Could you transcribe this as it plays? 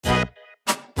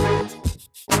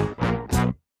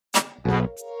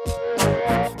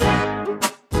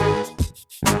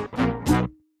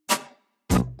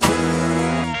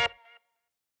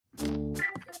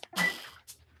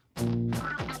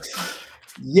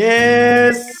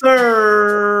Yes,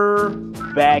 sir.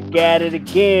 Back at it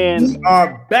again. We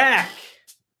are back.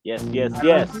 Yes.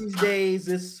 These days,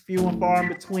 it's few and far in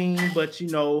between, but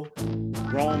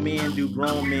grown men do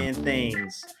grown men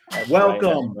things. That's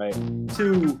Welcome right.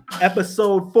 to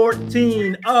episode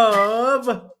 14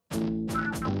 of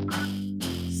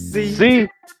See,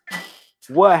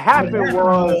 what happened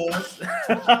was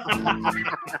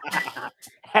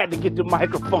had to get the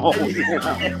microphone.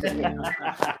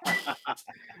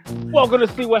 Welcome to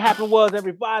See What Happened Was,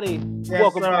 everybody. Yes,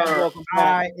 welcome sir. back.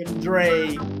 I am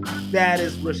Dre. That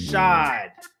is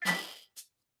Rashad.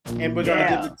 And we're going to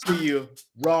give it to you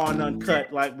raw and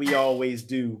uncut like we always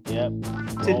do. Yep.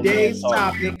 Today's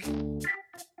topic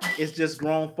is just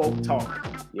grown folk talk.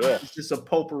 Yeah. It's just a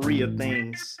potpourri of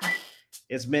things.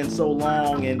 It's been so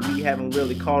long and we haven't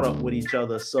really caught up with each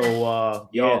other. So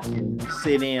y'all can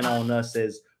sit in on us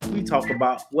as we talk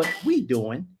about what we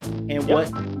doing and what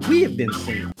we have been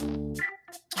seeing.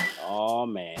 Oh,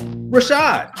 man.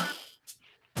 Rashad.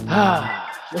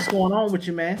 What's going on with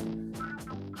you, man?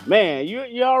 Man,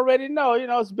 you already know,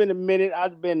 it's been a minute.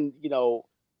 I've been,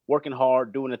 working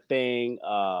hard, doing a thing.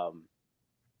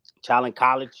 Child in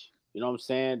college, you know what I'm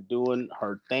saying? Doing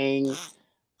her thing.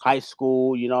 High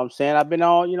school, you know what I'm saying? I've been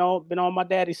on my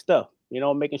daddy's stuff,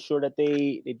 making sure that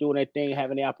they doing their thing,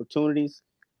 having the opportunities,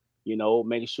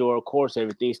 making sure, of course,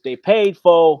 everything stay paid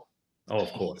for. Oh,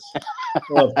 of course.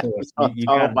 Of course. You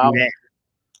gotta do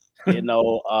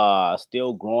that.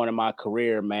 Still growing in my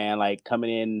career, man, like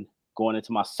going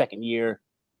into my second year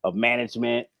of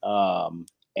management.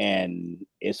 And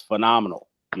it's phenomenal.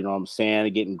 You know what I'm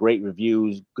saying? Getting great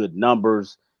reviews, good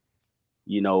numbers.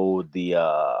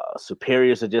 The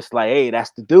superiors are just like, hey,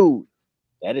 that's the dude.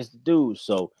 That is the dude.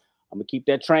 So I'm gonna keep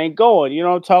that train going. You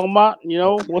know what I'm talking about?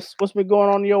 What's been going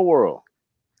on in your world?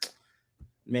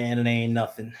 Man, it ain't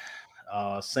nothing.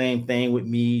 Same thing with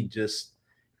me, just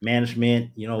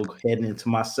management, heading into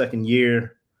my second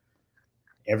year.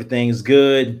 Everything is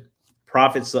good.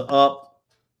 Profits are up.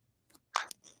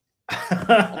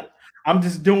 I'm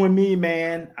just doing me,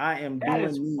 man. I am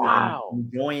doing me. Wow.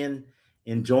 I'm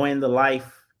enjoying the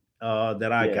life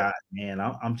that I got, man.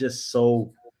 I'm just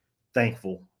so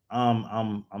thankful.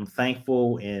 I'm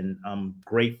thankful and I'm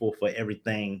grateful for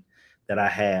everything that I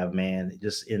have, man.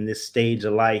 Just in this stage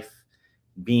of life,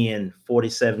 being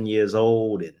 47 years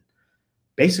old and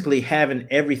basically having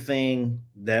everything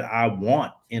that I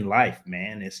want in life,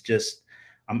 man. It's just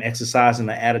I'm exercising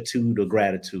the attitude of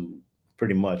gratitude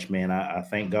pretty much, man. I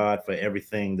thank God for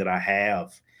everything that I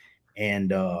have.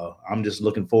 And I'm just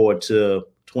looking forward to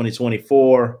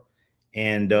 2024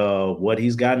 and what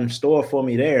he's got in store for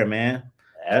me there, man.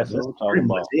 That's pretty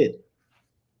much it.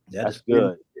 That's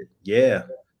good. Yeah.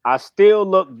 I still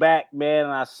look back, man,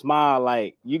 and I smile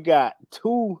like you got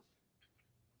two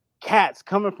cats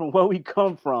coming from where we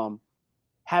come from,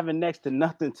 having next to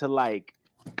nothing to like,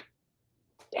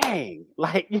 dang,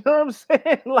 like, you know what I'm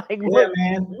saying? Like,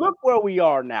 look where we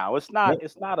are now. It's not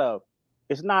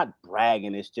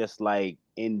bragging. It's just like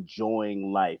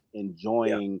enjoying life,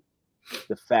 enjoying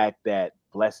the fact that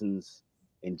blessings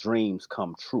and dreams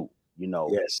come true.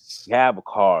 Yes. We have our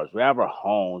cars, we have our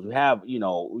homes, we have, we ain't,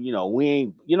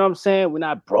 you know what I'm saying? We're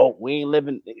not broke, we ain't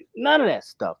living, none of that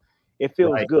stuff. It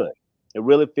feels good. It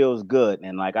really feels good.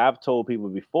 And like I've told people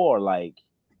before, like,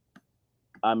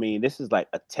 I mean, this is like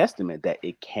a testament that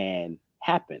it can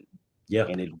happen. Yeah.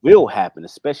 And it will happen,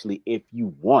 especially if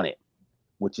you want it,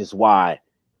 which is why,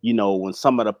 when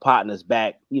some of the partners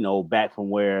back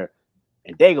from where,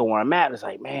 and they go where I'm at, it's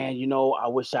like, man, I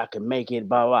wish I could make it,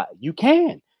 blah, blah. You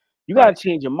can. You got to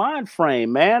change your mind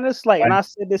frame, man. It's like, and I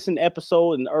said this in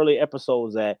early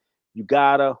episodes, that you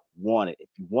got to want it. If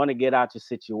you want to get out your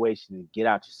situation, then get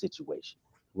out your situation.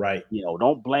 Right.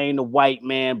 Don't blame the white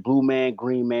man, blue man,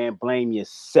 green man. Blame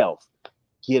yourself.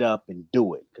 Get up and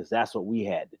do it, because that's what we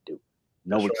had to do.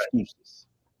 No excuses.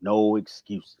 No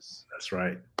excuses. That's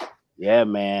right. Yeah,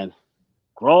 man.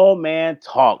 Grown man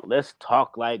talk. Let's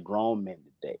talk like grown men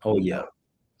today. Oh, yeah.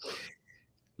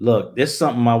 Look, there's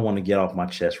something I want to get off my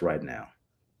chest right now.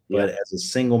 But as a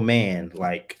single man,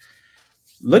 like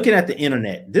looking at the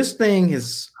internet, this thing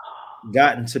has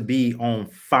gotten to be on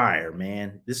fire,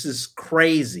 man. This is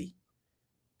crazy.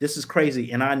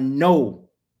 And I know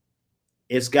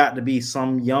it's got to be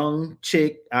some young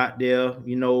chick out there,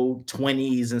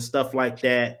 20s and stuff like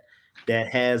that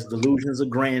has delusions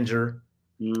of grandeur.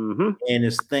 Mm-hmm. And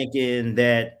is thinking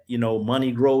that,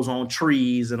 money grows on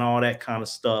trees and all that kind of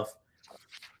stuff.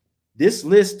 This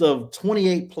list of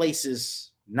 28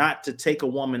 places not to take a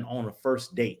woman on a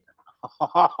first date.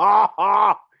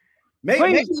 Maybe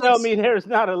Please tell me there's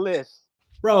not a list.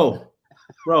 bro,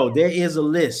 there is a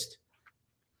list.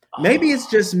 Maybe it's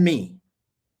just me.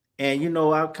 And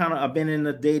I've been in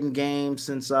the dating game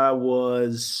since I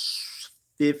was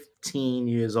 15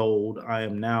 years old. I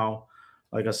am now,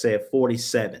 like I said,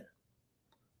 47.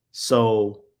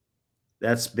 So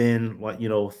that's been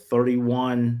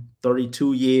 31,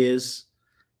 32 years.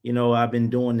 I've been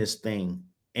doing this thing.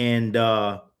 And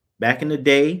back in the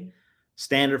day,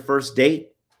 standard first date,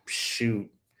 shoot,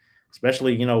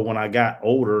 especially when I got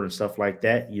older and stuff like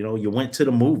that, you went to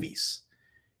the movies.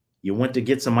 You went to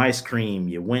get some ice cream,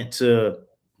 you went to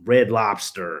Red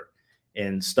Lobster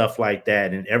and stuff like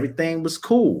that, and everything was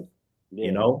cool.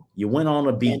 Yeah. You went on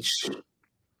a beach.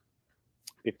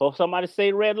 Before somebody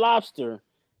say Red Lobster,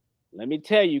 let me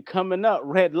tell you, coming up,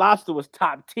 Red Lobster was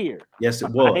top tier. Yes, it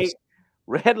was. Right?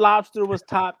 Red Lobster was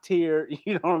top tier.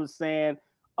 You know what I'm saying?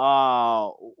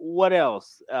 What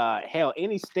else? Hell,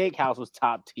 any steakhouse was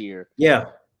top tier. Yeah.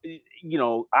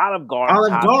 Olive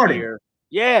Garden, top tier.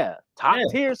 Yeah, top Yeah.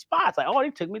 tier spots. Like, oh, they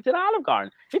took me to the Olive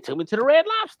Garden. They took me to the Red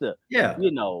Lobster. Yeah.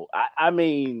 I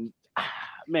mean,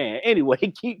 man. Anyway,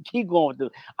 keep going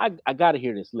through. I got to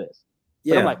hear this list.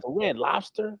 Yeah. But I'm like, for Red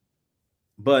Lobster.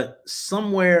 But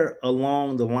somewhere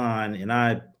along the line, and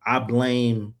I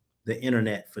blame the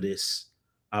internet for this.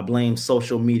 I blame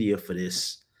social media for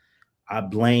this. I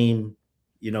blame,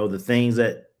 the things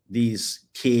that these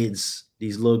kids,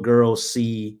 these little girls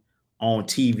see on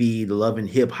TV, the Love and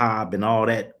Hip Hop and all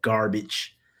that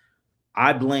garbage.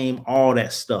 I blame all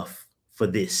that stuff for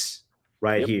this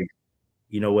right here.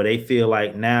 Where they feel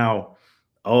like now,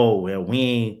 oh, well, we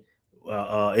ain't,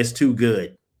 it's too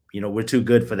good. We're too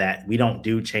good for that. We don't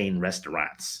do chain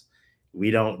restaurants. We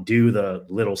don't do the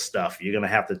little stuff. You're going to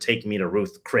have to take me to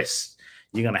Ruth Chris.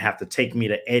 You're going to have to take me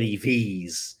to Eddie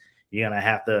V's. You're going to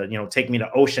have to, take me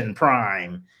to Ocean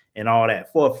Prime and all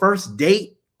that. For a first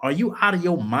date, are you out of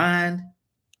your mind?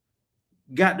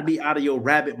 Got to be out of your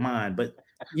rabbit mind. But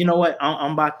you know what?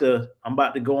 I'm about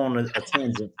to go on a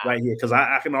tangent right here because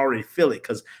I can already feel it.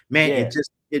 Because man,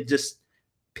 it just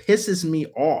pisses me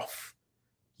off,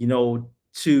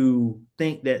 to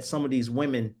think that some of these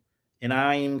women, and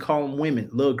I ain't even call them women,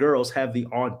 little girls, have the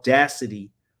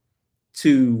audacity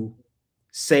to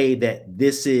say that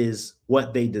this is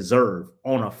what they deserve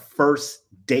on a first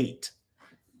date.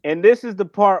 And this is the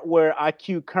part where I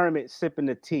cue Kermit sipping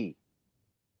the tea.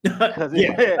 Because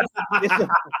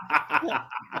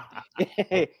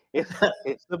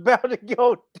it's about to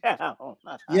go down.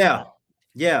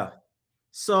 Yeah.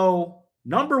 So,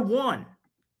 number one,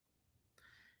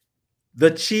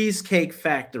 the Cheesecake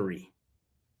Factory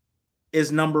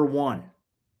is number one.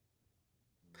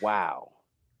 Wow.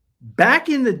 Back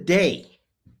in the day,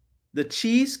 the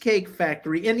Cheesecake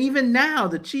Factory, and even now,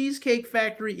 the Cheesecake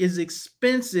Factory is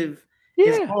expensive.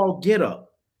 It's all get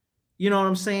up. You know what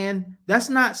I'm saying? That's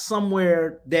not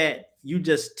somewhere that you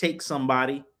just take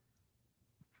somebody,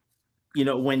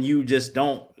 when you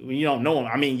don't know them.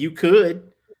 I mean, you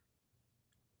could,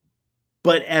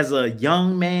 but as a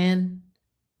young man,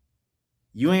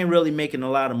 you ain't really making a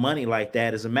lot of money like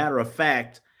that. As a matter of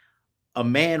fact, a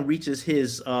man reaches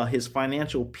his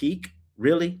financial peak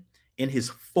really in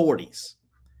his 40s.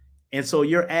 And so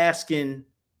you're asking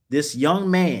this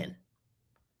young man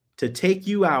to take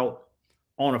you out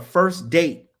on a first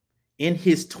date in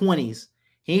his 20s.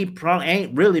 He probably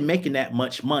ain't really making that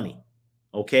much money,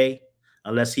 okay?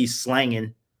 Unless he's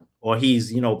slanging or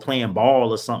he's, playing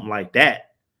ball or something like that.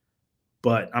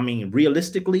 But I mean,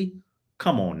 realistically,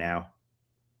 come on now.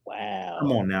 Wow.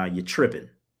 Come on now, you're tripping.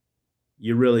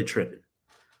 You're really tripping.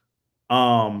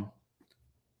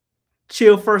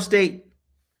 Chill first date,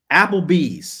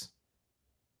 Applebee's,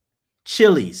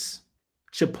 Chili's,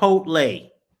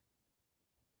 Chipotle,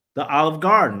 the Olive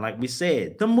Garden, like we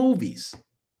said, the movies.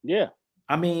 Yeah.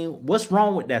 I mean, what's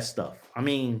wrong with that stuff? I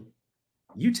mean,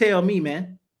 you tell me,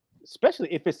 man.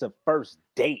 Especially if it's a first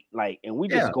date, and we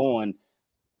just going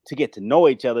to get to know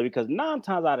each other, because 9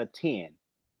 times out of 10,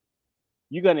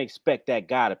 you're gonna expect that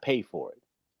guy to pay for it.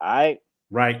 All right.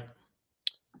 Right.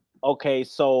 Okay,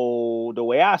 so the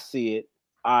way I see it,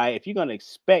 if you're gonna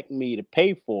expect me to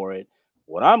pay for it,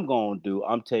 what I'm gonna do,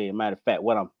 I'm telling you, matter of fact,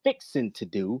 what I'm fixing to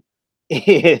do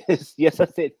is, yes, I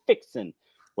said fixing.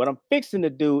 What I'm fixing to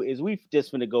do is we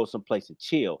just gonna go someplace and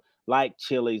chill, like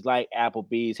Chili's, like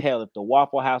Applebee's. Hell, if the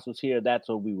Waffle House was here, that's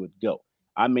where we would go.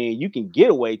 I mean, you can get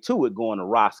away to it going to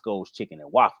Roscoe's Chicken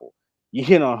and Waffle.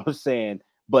 You know what I'm saying?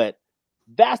 But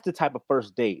That's the type of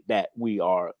first date that we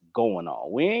are going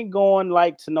on. We ain't going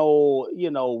like to know,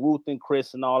 Ruth and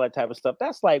Chris and all that type of stuff.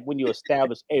 That's like when you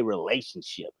establish a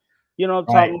relationship. You know what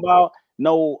I'm Right. talking about?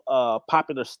 No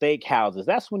popular steakhouses.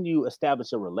 That's when you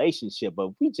establish a relationship. But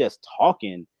if we just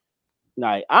talking,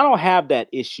 like, I don't have that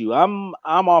issue. I'm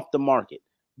off the market.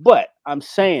 But I'm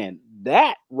saying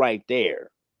that right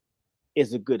there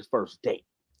is a good first date.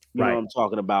 You know what Right. I'm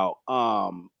talking about?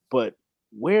 But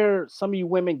where some of you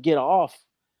women get off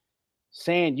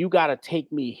saying you gotta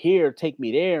take me here, take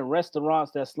me there in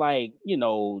restaurants that's like,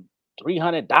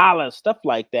 $300, stuff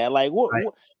like that. Like Right.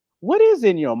 what is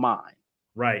in your mind?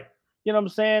 Right. You know what I'm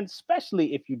saying?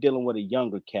 Especially if you're dealing with a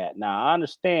younger cat. Now I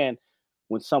understand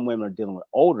when some women are dealing with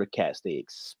older cats, they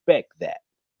expect that.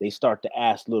 They start to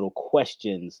ask little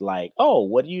questions like, oh,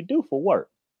 what do you do for work?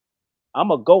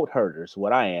 I'm a goat herder, is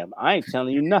what I am. I ain't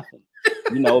telling you nothing,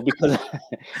 because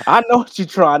I know what you're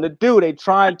trying to do. They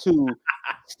trying to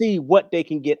see what they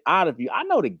can get out of you. I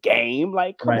know the game.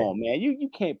 Like, come Right. on, man. You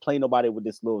can't play nobody with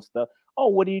this little stuff. Oh,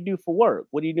 what do you do for work?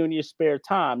 What do you do in your spare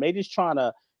time? They just trying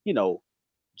to, you know,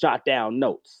 jot down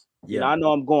notes. Yeah. I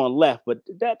know I'm going left, but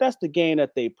that's the game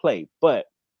that they play. But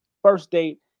first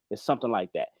date is something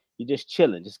like that. You're just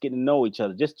chilling, just getting to know each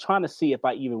other, just trying to see if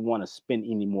I even want to spend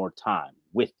any more time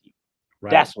with you.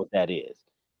 Right. That's what that is.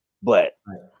 But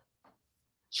Right.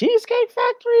 Cheesecake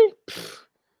Factory,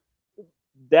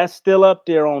 that's still up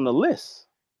there on the list.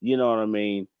 You know what I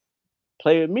mean?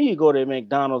 Play with me, you go to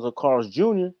McDonald's or Carl's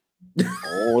Jr.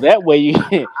 Oh, that way you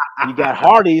you got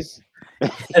Hardee's. You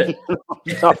know what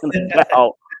I'm talking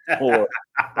about? Or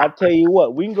I tell you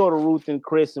what, we can go to Ruth and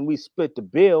Chris and we split the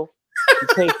bill. You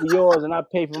pay for yours and I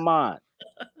pay for mine.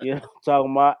 You know what I'm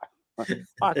talking about?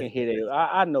 I can hear it.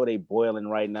 I know they boiling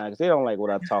right now because they don't like what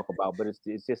I talk about, but it's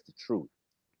just the truth.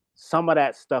 Some of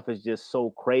that stuff is just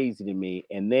so crazy to me.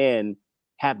 And then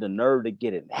have the nerve to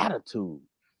get an attitude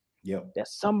Yep. that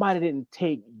somebody didn't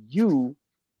take you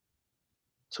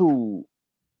to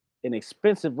an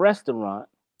expensive restaurant,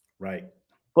 Right.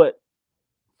 but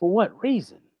for what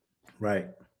reason? Right.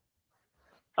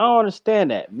 I don't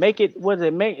understand that. Make it what does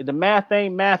it make the math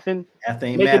ain't mathing. Math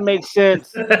ain't Make it math. make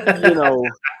sense.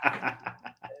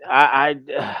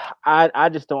 I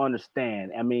just don't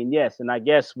understand. I mean, yes, and I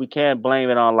guess we can't blame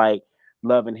it on like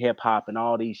Love and Hip Hop and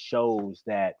all these shows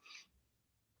that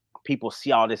people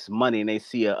see all this money and they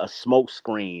see a smoke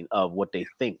screen of what they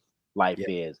think life Yep.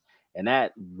 is. And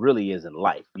that really isn't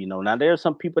life. Now there are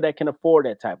some people that can afford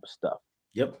that type of stuff,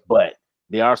 Yep. but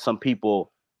there are some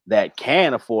people that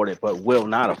can afford it but will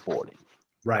not afford it.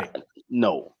 Right.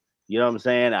 No. You know what I'm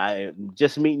saying? I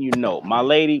just meeting you know. My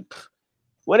lady,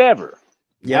 whatever.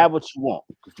 Have Yep. what you want.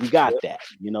 'Cause we got Yep. that.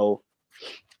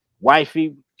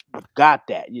 Wifey, got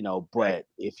that. Right. But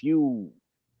if you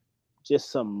just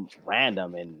some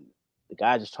random and the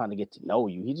guy just trying to get to know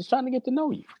you, he's just trying to get to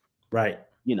know you. Right.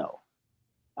 You know,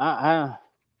 I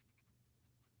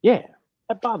yeah,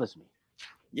 that bothers me.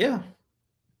 Yeah.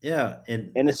 Yeah.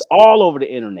 And And it's all over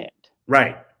the internet.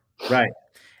 right. Right.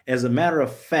 As a matter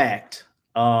of fact,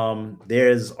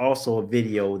 there's also a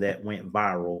video that went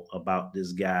viral about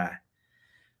this guy.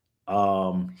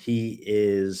 He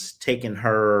is taking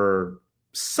her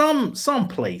some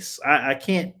place. I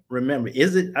can't remember.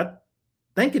 Is it? I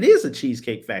think it is a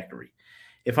Cheesecake Factory,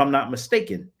 if I'm not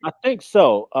mistaken. I think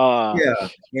so. Yeah.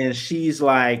 And she's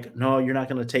like, "No, you're not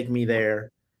going to take me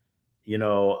there. We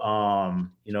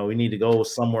need to go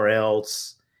somewhere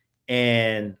else."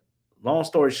 And long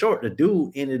story short, the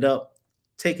dude ended up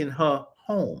taking her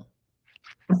home.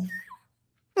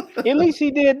 At least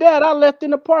he did that. I left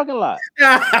in the parking lot.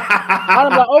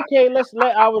 I'm like, okay, let's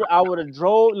let. I would have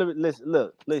drove.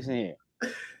 Listen here.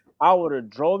 I would have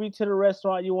drove you to the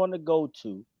restaurant you want to go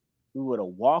to. We would have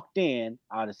walked in.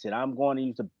 I'd have said, I'm going to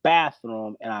use the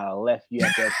bathroom, and I'd have left you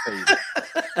at that table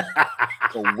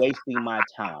for wasting my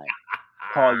time.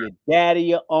 Call your daddy,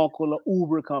 your uncle, or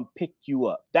Uber come pick you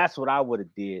up. That's what I would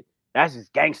have did. That's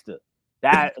just gangster.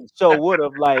 That so would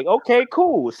have like, okay,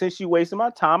 cool. Since you wasting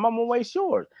my time, I'm gonna waste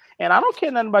yours. And I don't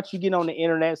care nothing about you getting on the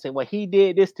internet and say, well, he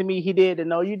did this to me, he did it.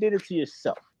 No, you did it to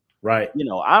yourself. Right.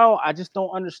 I just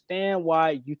don't understand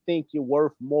why you think you're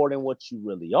worth more than what you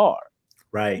really are.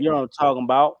 Right. You know what I'm talking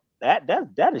about?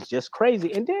 That is just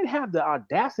crazy. And then have the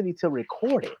audacity to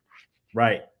record it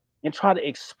Right. and try to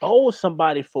expose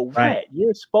somebody for Right. what? You're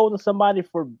exposing somebody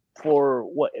for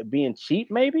what, being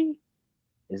cheap, maybe?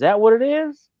 Is that what it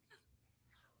is?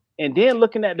 And then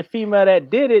looking at the female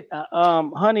that did it,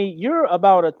 honey, you're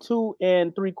about a 2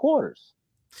 3/4.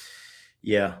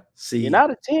 Yeah. You're See,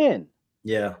 not a 10.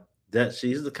 yeah, that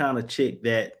she's the kind of chick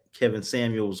that Kevin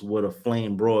Samuels would have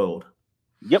flame broiled,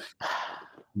 Yep.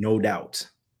 no doubt.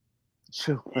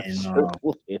 True. And True.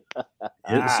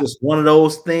 it's just one of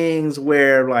those things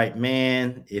where, like,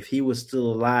 man, if he was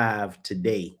still alive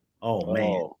today, oh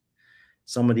man, Oh,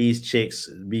 some of these chicks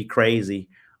be crazy.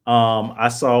 I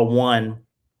saw one.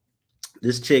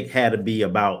 This chick had to be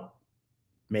about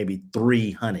maybe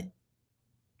 300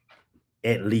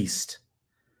 at least.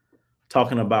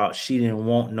 Talking about she didn't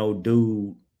want no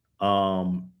dude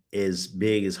as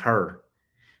big as her.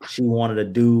 She wanted a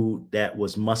dude that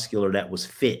was muscular, that was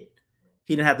fit.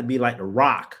 He didn't have to be like the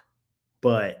Rock,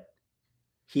 but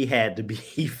he had to be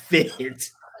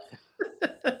fit.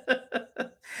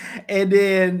 And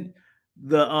then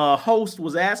the host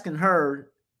was asking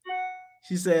her,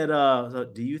 she said, so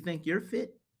do you think you're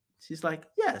fit? She's like,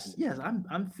 yes,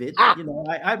 I'm fit. ah, You know,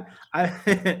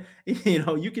 I you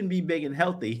know, you can be big and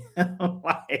healthy. I'm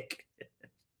like,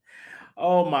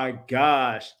 oh my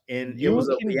gosh. And it you was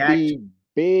a can reaction. be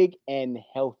big and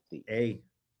healthy. Hey,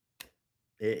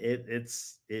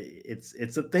 it's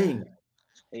a thing.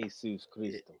 Jesus It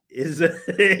Cristo. is a,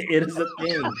 it is a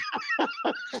thing.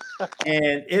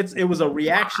 And it was a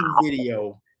reaction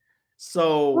video.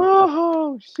 So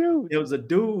Oh shoot. there was a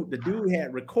dude, the dude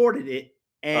had recorded it,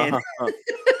 and Uh-huh.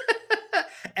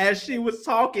 as she was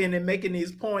talking and making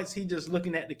these points, he just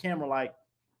looking at the camera like,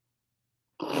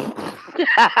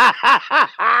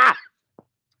 I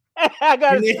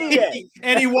gotta and see that.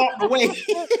 and he walked away,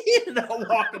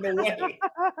 walking away.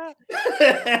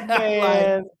 I'm like,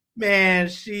 Man, man,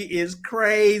 she is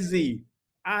crazy.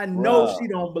 I know bro. she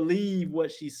don't believe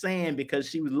what she's saying because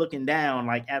she was looking down,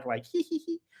 like at like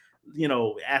you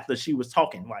know, after she was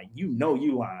talking, like, you know,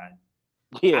 you lying.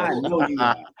 Yeah. I know you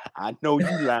I know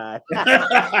you lying. lying.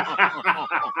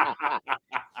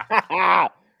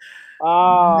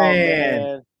 Oh Man,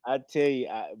 man. I tell you,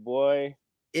 boy,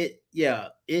 it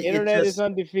internet is just,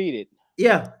 undefeated.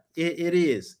 yeah, it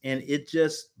is. And it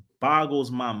just boggles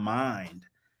my mind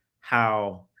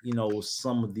how, you know,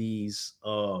 some of these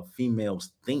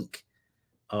females think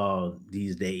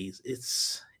these days.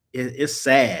 It's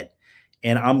sad.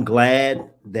 And I'm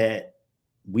glad that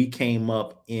we came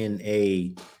up in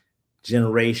a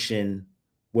generation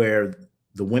where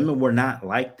the women were not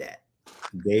like that.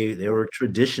 They were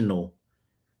traditional,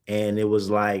 and it was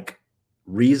like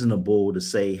reasonable to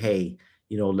say, hey,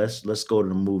 you know, let's go to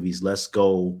the movies, let's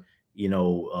go, you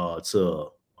know, to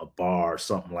a bar or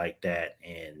something like that,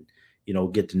 and, you know,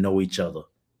 get to know each other,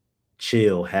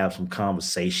 chill, have some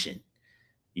conversation,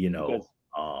 you Because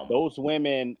know. um those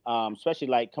women, especially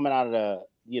like coming out of the,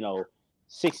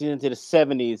 60s into the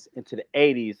 70s into the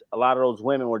 80s, a lot of those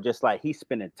women were just like, he's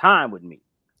spending time with me.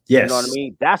 You know what I yes.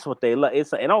 mean? That's what they love. I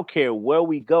don't care where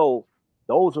we go.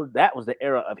 That was the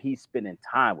era of he's spending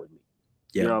time with me.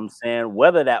 You Yeah. know what I'm saying?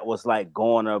 Whether that was like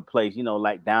going to a place,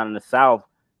 like down in the South,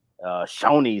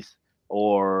 Shoney's,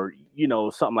 or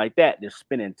something like that. They're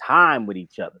spending time with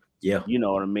each other. Yeah. You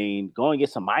know what I mean? Go and get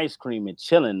some ice cream and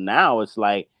chilling. Now it's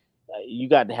like you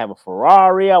got to have a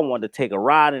Ferrari. I want to take a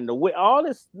ride in the all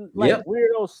this like Yeah.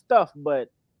 weirdo stuff. But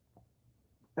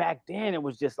back then it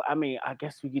was just. I mean, I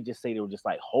guess we could just say they were just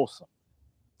like wholesome.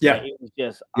 Like Yeah. it was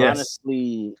just Yes.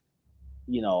 honestly,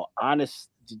 honest.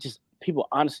 Just people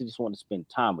honestly just want to spend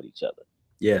time with each other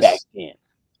back Yes. then.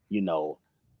 You know,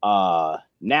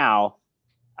 now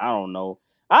I don't know.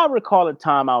 I recall a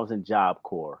time I was in Job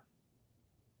Corps,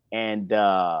 and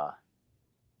I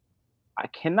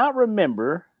cannot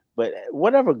remember, but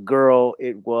whatever girl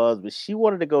it was, but she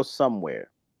wanted to go somewhere.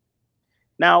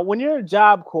 Now, when you're in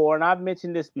Job Corps, and I've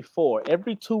mentioned this before,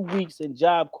 every 2 weeks in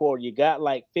Job Corps, you got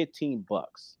like $15.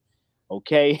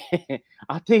 Okay,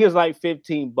 I think it's like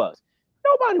 $15.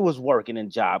 Nobody was working in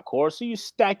Job Corps, so you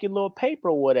stack your little paper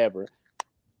or whatever.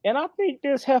 And I think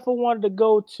this heifer wanted to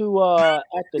go to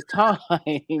at the time.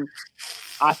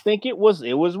 I think it was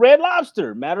Red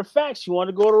Lobster. Matter of fact, she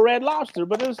wanted to go to Red Lobster,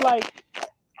 but it was like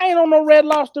I ain't on no Red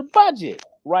Lobster budget.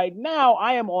 Right now,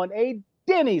 I am on a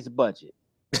Denny's budget.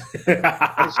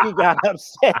 And she got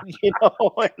upset, and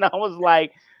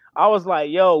I was like,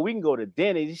 yo, we can go to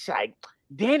Denny's. She's like,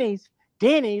 Denny's,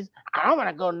 Denny's. I don't want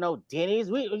to go to no Denny's.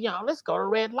 Let's go to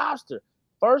Red Lobster.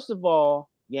 First of all,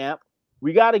 yeah,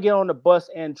 we got to get on the bus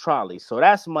and trolley. So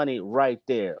that's money right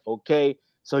there. Okay.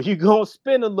 So you're gonna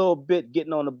spend a little bit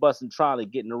getting on the bus and trolley,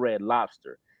 getting the Red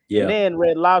Lobster. And Yeah. then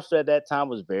Red Lobster at that time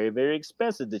was very, very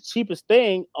expensive. The cheapest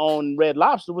thing on Red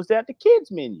Lobster was at the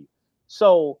kids menu.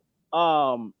 So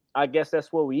I guess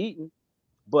that's what we eating.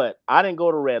 But I didn't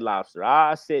go to Red Lobster.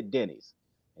 I said Denny's.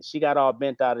 And she got all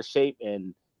bent out of shape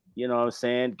and what I'm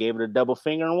saying, gave it a double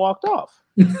finger and walked off.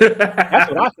 That's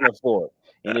what I can afford.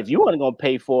 And if you weren't gonna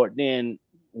pay for it, then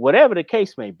whatever the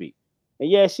case may be. And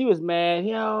yeah, she was mad,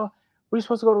 we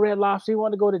supposed to go to Red Lobster. He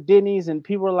wanted to go to Denny's, and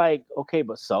people were like, okay,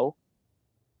 but so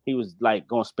he was like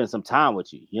gonna spend some time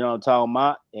with you. You know what I'm talking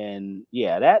about? And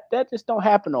yeah, that just don't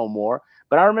happen no more.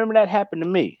 But I remember that happened to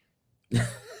me.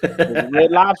 The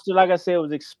Red Lobster, like I said,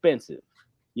 was expensive.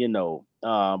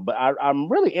 But I'm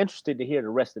really interested to hear the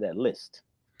rest of that list.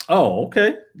 Oh,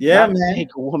 okay. Yeah, Not to man.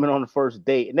 take a woman on the first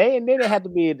date, and then there had to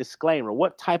be a disclaimer.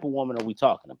 What type of woman are we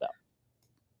talking about?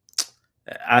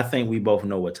 I think we both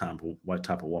know what type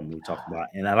of woman we talking about.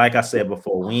 And like I Yeah. said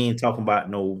before, we ain't talking about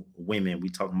no women. We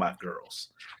talking about girls.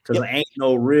 Because Yep. there ain't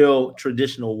no real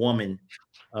traditional woman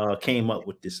came up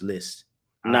with this list.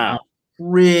 I'm Nah,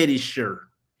 pretty sure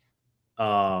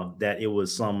that it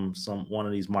was some one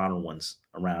of these modern ones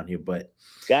around here. But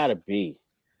gotta be.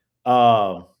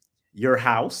 uh, your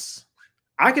house,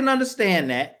 I can understand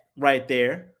that right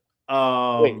there.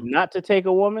 Wait, Um, not to take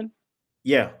a woman?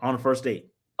 yeah, on the first date.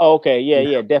 Oh, okay, yeah,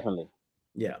 Yeah, yeah, definitely.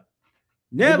 yeah.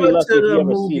 You'd Never be lucky to if you the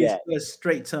ever see movies, that. but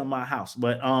straight to my house.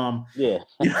 But Yeah.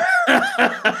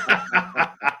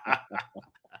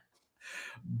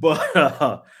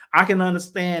 but I can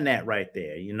understand that right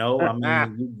there. I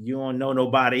mean, you don't know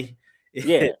nobody.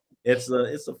 Yeah, It's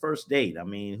a first date. I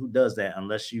mean, who does that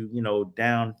unless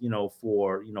down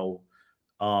for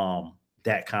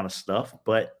that kind of stuff.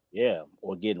 But yeah,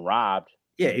 or getting robbed.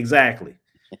 yeah, exactly.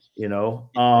 You know,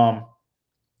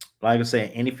 like I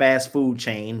said, any fast food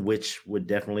chain, which would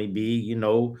definitely be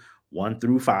 1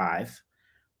 through 5.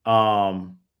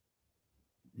 Um,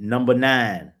 Number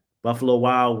 9, Buffalo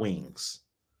Wild Wings.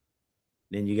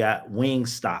 Then you got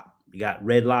Wingstop. You got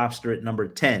Red Lobster at number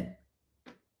 10.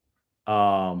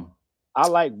 Um, I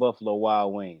like Buffalo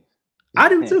Wild Wings. I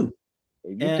do If too.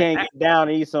 you And can't get down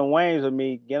and eat some wings with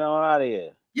me, get on out of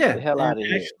here. Get the yeah, hell and out of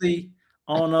here. actually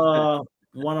on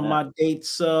one of Uh, my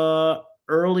dates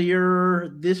earlier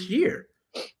this year,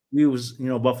 we was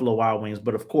Buffalo Wild Wings,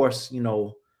 but of course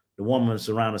the woman was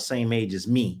around the same age as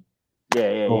me. yeah,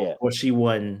 yeah, So yeah. of course she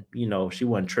wasn't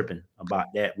tripping about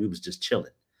that. We was just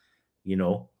chilling, you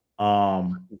know.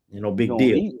 You Big gonna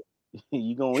deal. eat?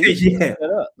 You gonna eat? Yeah. Shut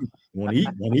up. You want to eat?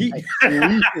 Want to eat? You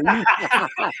eat.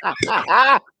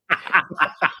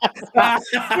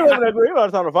 You over there, you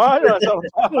want to on fire? You want to on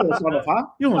You want fire? some of fire?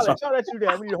 You want I'll some? shout at you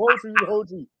down. We need the whole tree, the whole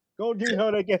tree. Don't give me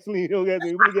all that gasoline. Don't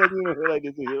gasoline. Put the gasoline on here like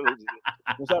this.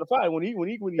 Don't start a fire. When you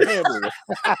eat hamburger.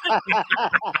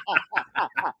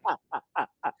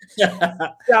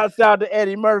 Shouts out to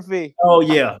Eddie Murphy. Oh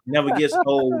yeah, never gets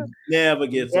old. Never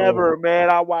gets old. Never, man.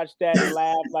 I watched that and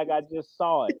laughed like I just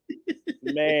saw it.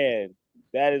 Man,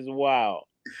 that is wild.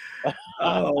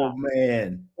 Oh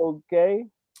man. Okay.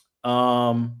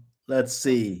 Let's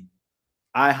see.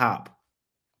 IHOP.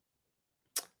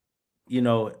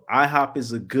 IHOP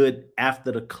is a good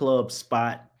after the club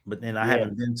spot, but then I Yeah.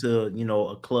 haven't been to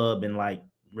a club in like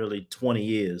really 20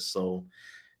 years. So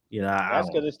I That's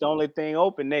don't. because it's the only thing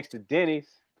open next to Denny's.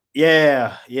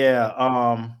 Yeah,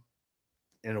 yeah.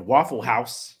 In a Waffle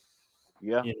House.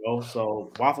 Yeah.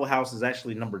 So Waffle House is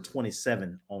actually number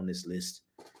 27 on this list.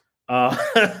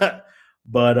 Uh,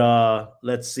 but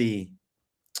let's see,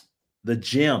 the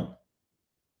gym.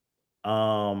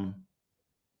 Um,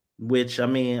 which I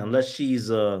mean, unless she's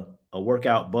a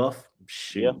workout buff,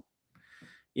 Yeah.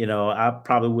 shoot, I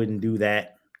probably wouldn't do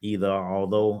that either.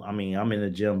 Although I mean, I'm in the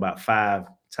gym about 5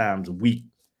 times a week,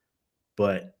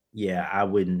 but yeah, I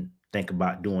wouldn't think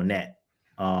about doing that.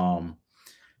 Um,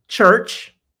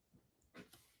 Church,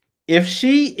 if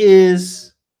she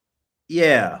is,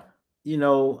 yeah, you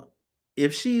know,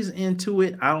 if she's into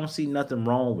it, I don't see nothing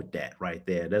wrong with that right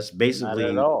there. That's Not at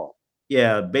basically, all.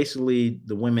 yeah, basically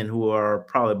the women who are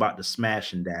probably about to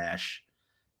smash and dash,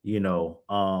 you know,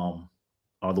 um,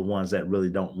 are the ones that really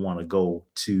don't want to go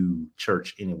to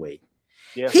church anyway.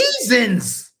 Yeah.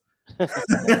 Heathens!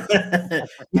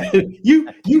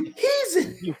 you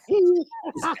heathen! You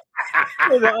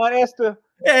There's an Aunt Esther.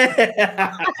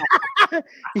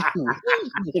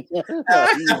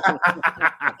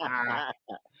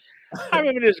 I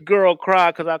remember this girl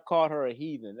cried because I called her a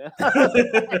heathen.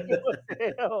 What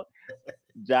the hell?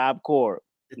 Job Corps,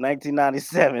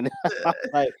 1997.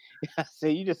 Like, I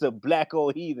said, you just a black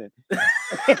old heathen.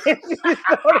 She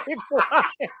started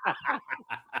crying.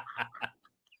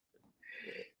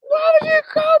 Why would you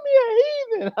call me a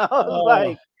heathen? I was Oh,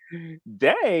 like,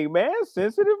 dang, man,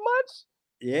 sensitive much?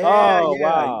 yeah, Oh, yeah.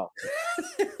 wow.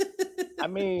 I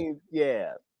mean,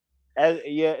 yeah. As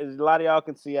a lot of y'all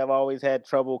can see, I've always had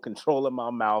trouble controlling my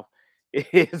mouth.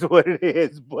 It is what it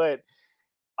is. But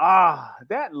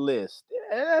that list,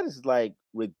 that is like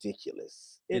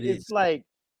ridiculous. It It's is. like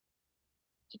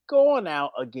you're going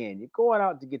out again. You're going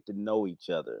out to get to know each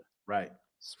other, Right.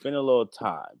 spend a little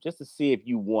time just to see if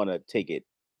you want to take it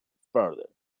further,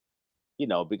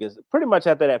 because pretty much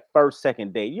after that first,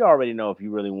 second date, you already know if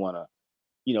you really want to,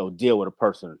 deal with a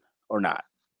person or not.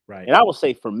 Right. And I will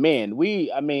say for men,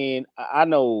 I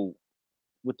know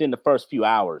within the first few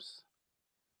hours,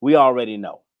 we already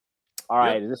know. All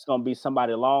Yep. right, is this going to be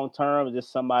somebody long term? Is this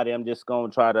somebody I'm just going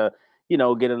to try to,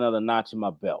 get another notch in my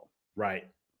belt? Right.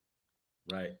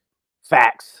 Right.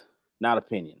 Facts, not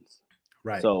opinions.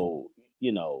 Right. So,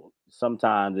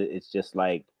 sometimes it's just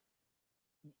like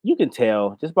you can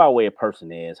tell just by the way a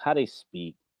person is, how they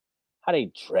speak, how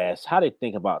they dress, how they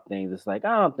think about things. It's like,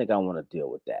 I don't think I want to deal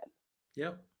with that.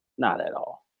 Yep. Not at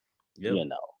all. Yep. You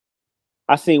know,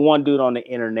 I seen one dude on the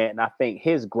internet, and I think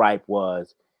his gripe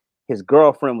was his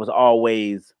girlfriend was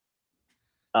always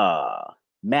uh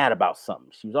mad about something.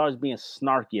 She was always being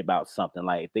snarky about something.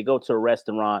 Like if they go to a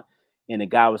restaurant and the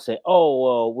guy would say, "Oh,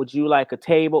 well, would you like a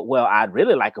table?" "Well, I'd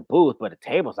really like a booth, but a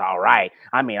table's all right.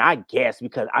 I mean, I guess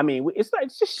because it's like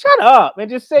just shut up and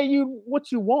just say you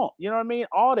what you want." You know what I mean?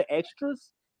 All the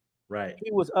extras. Right.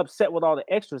 He was upset with all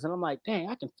the extras, and I'm like, dang,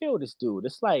 I can feel this dude.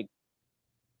 It's like,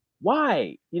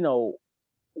 why?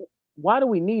 Why do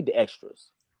we need the extras?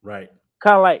 Right.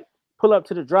 Kind of like pull up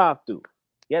to the drive-through.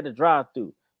 You had the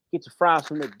drive-through. Get your fries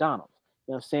from McDonald's.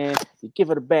 You know what I'm saying? You give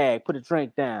her the bag, put a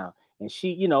drink down, and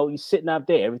she, you sitting out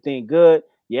there. Everything good.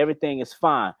 Yeah, everything is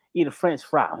fine. Eat a French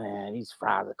fry. Man, these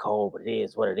fries are cold, but it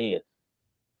is what it is.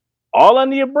 All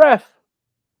under your breath.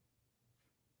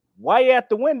 Why you at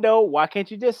the window? Why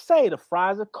can't you just say the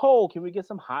fries are cold? Can we get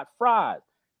some hot fries?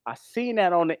 I seen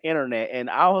that on the internet, and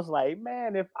I was like,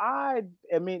 man, if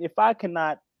I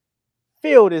cannot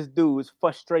feel this dude's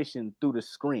frustration through the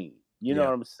screen. You know Yeah.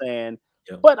 what I'm saying?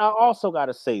 Yep. But I also got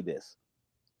to say this.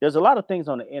 There's a lot of things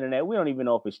on the internet. We don't even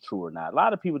know if it's true or not. A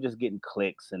lot of people just getting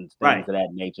clicks and Right. things of that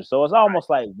nature. So it's almost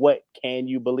like, what can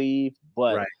you believe?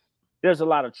 But Right. there's a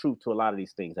lot of truth to a lot of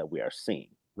these things that we are seeing,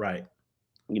 Right.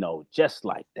 just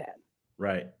like that.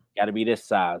 Right. Got to be this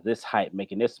size, this height,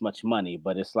 making this much money.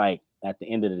 But it's like at the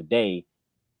end of the day,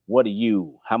 what are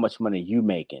you? How much money are you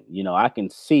making? I can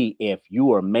see if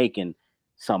you are making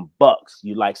some bucks,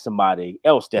 you like somebody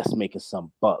else that's making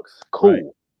some bucks. Right.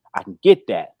 Cool. I can get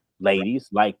that, Right. ladies,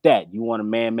 like that. You want a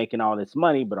man making all this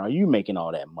money, but are you making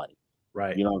all that money?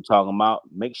 Right. You know what I'm talking about?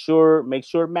 Make sure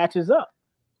it matches up.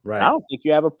 And I Right. don't think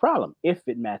you have a problem if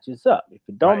it matches up. If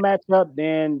it don't Right. match up,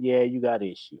 then yeah, you got an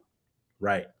issue.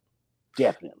 Right.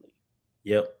 Definitely.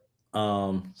 Yep.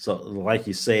 So like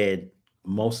you said,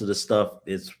 most of the stuff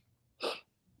is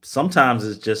sometimes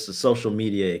it's just a social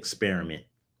media experiment,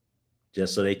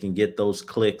 just so they can get those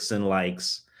clicks and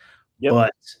likes. Yep.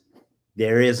 But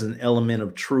there is an element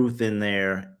of truth in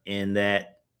there in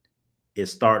that it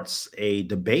starts a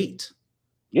debate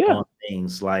Yeah. on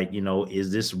things like,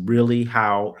 is this really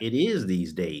how it is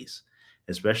these days?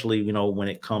 Especially, when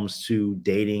it comes to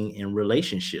dating and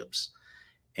relationships.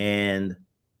 And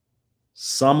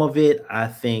some of it, I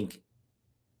think,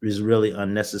 is really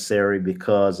unnecessary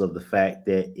because of the fact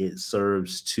that it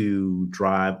serves to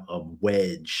drive a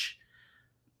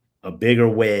bigger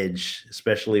wedge,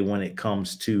 especially when it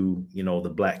comes to,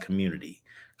 the black community,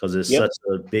 because there's Yep. such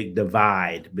a big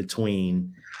divide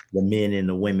between the men and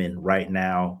the women right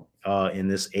now, in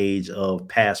this age of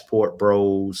passport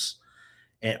bros.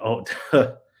 And oh,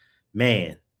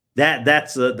 man,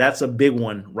 that's a big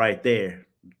one right there.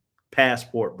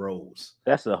 Passport bros.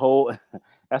 That's a whole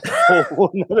that's a whole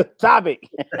another topic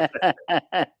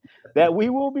that we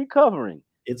will be covering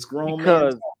It's grown man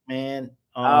because talk, man.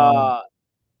 uh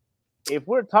if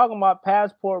we're talking about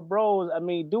passport bros, I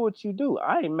mean, do what you do.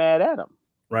 I ain't mad at them.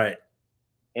 Right,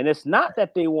 And it's not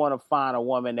that they want to find a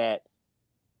woman that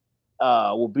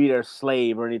will be their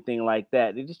slave or anything like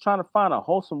that. They're just trying to find a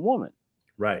wholesome woman.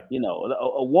 right,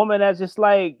 A woman that's just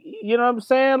like, you know what I'm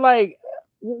saying? Like,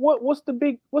 what's the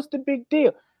big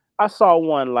deal? I saw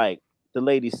one like the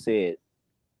lady said,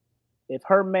 if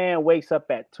her man wakes up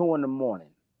at 2 in the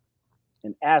morning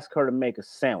and ask her to make a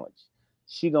sandwich,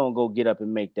 she gonna go get up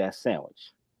and make that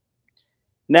sandwich.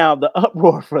 Now the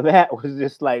uproar for that was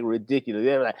just like ridiculous.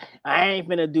 They were like, I ain't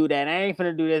finna do that. I ain't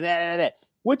finna do this, that.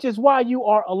 Which is why you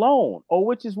are alone, or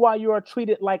which is why you are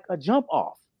treated like a jump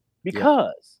off. yeah,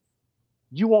 Because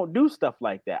you won't do stuff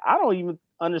like that. I don't even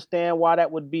understand why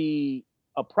that would be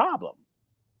a problem.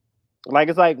 Like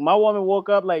it's like my woman woke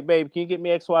up like, babe, can you get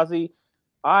me XYZ?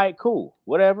 All right, cool,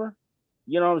 whatever.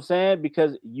 You know what I'm saying?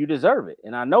 Because you deserve it,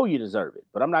 and I know you deserve it.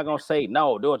 But I'm not gonna say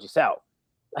no. Do it yourself.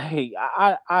 Hey,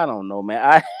 I don't know,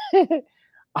 man.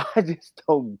 I just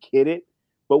don't get it.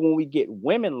 But when we get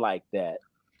women like that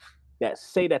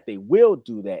say that they will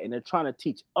do that, and they're trying to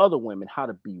teach other women how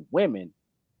to be women,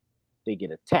 they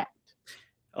get attacked,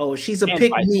 oh, she's a and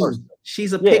pick vice me. versa.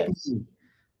 She's a Yeah, pick me.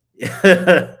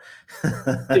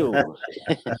 Dude.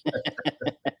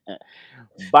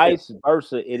 Vice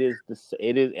versa, it is.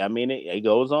 I mean, it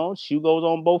goes on. Shoe goes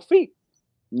on both feet.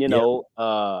 You Yep, know,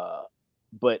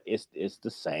 but it's the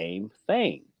same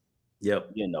thing. yep,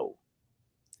 You know,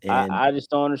 and I just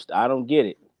don't understand. I don't get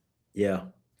it. yeah.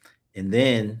 And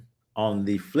then on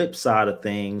the flip side of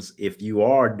things, if you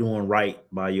are doing right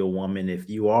by your woman, if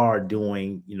you are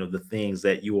doing, the things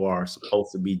that you are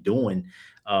supposed to be doing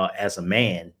as a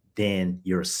man, then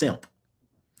you're a simp.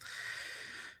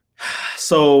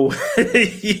 So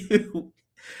you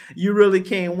you really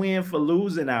can't win for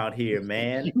losing out here,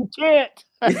 man. You can't,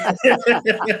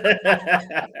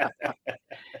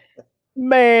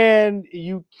 man.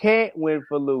 You can't win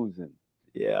for losing.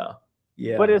 Yeah.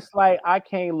 But Yeah. it's like I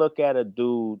can't look at a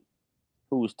dude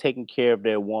who's taking care of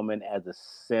their woman as a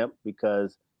simp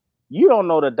because you don't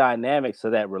know the dynamics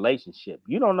of that relationship.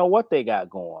 You don't know what they got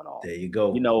going on. There you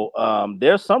go.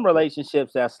 There's some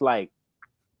relationships that's like,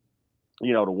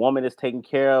 the woman is taking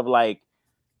care of like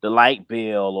the light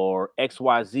bill or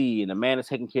XYZ, and the man is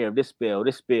taking care of this bill.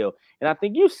 And I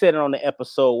think you said it on the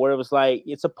episode where it was like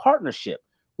it's a partnership.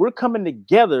 We're coming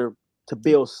together to Yep.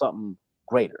 build something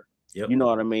greater. You Yep. know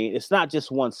what I mean? It's not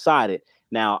just one sided.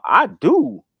 Now, I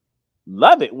do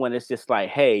love it when it's just like,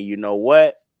 hey, you know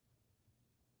what?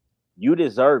 You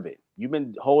deserve it. You've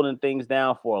been holding things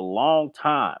down for a long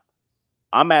time.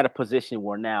 I'm at a position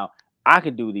where now I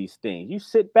can do these things. You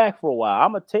sit back for a while.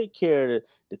 I'm gonna take care of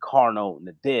the car note and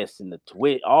the this and the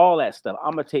twit, all that stuff.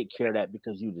 I'm gonna take care of that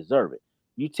because you deserve it.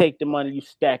 You take the money, you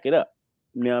stack it up.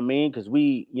 You know what I mean? Because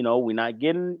we're not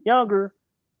getting younger,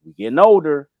 we're getting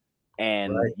older,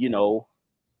 and Right.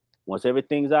 once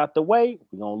everything's out the way,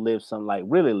 we're gonna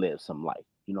really live some life.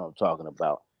 You know what I'm talking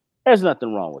about? There's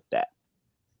nothing wrong with that.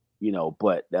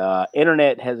 But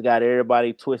internet has got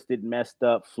everybody twisted, messed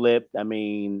up, flipped. I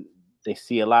mean, they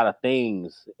see a lot of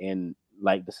things, and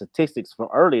like the statistics from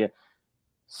earlier,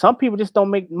 some people just don't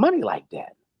make money like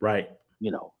that. Right.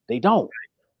 They don't,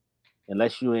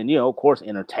 unless you're in, of course,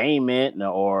 entertainment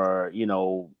or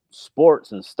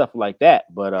sports and stuff like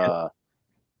that. But Yep.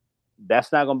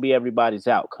 that's not going to be everybody's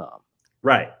outcome.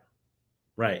 Right.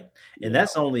 Right. And You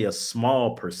that's know, only a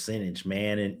small percentage,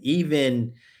 man. And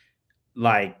even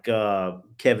like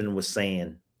Kevin was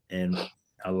saying, and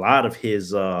a lot of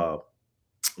his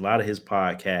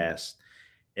podcasts,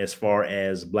 as far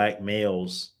as black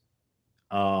males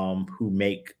who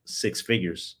make six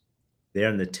figures, they're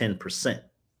in the 10%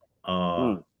 uh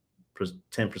mm,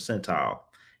 10 percentile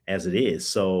as it is.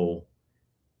 So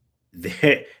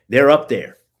they're up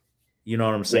there. You know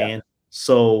what I'm yeah, saying?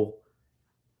 So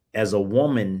as a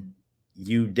woman,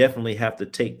 you definitely have to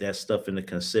take that stuff into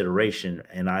consideration.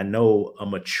 And I know a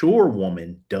mature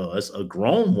woman does, a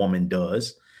grown woman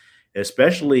does,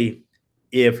 especially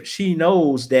if she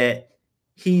knows that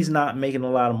he's not making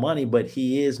a lot of money, but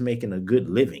he is making a good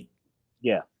living.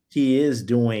 yeah, He is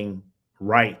doing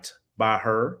right by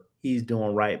her. He's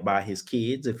doing right by his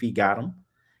kids if he got them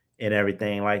and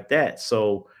everything like that.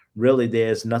 So really,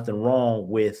 there's nothing wrong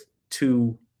with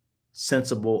two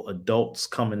sensible adults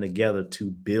coming together to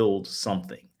build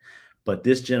something. But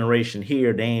this generation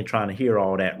here, they ain't trying to hear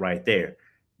all that right there.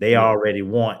 They yeah, already they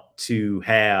want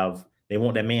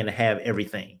that man to have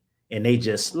everything. And they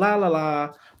just la la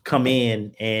la come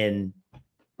in and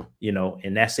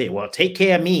and that's it. Well, take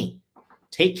care of me.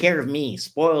 Take care of me.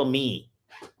 Spoil me.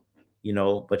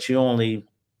 But you only,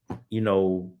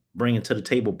 bringing to the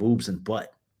table boobs and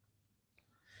butt.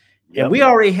 And yep, we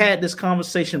already had this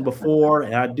conversation before,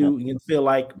 and I do feel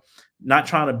like not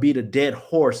trying to beat a dead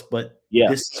horse, but yeah.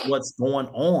 this is what's going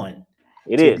on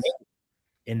It today, is.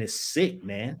 and it's sick,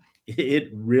 man. It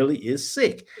really is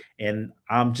sick, and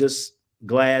I'm just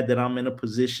glad that I'm in a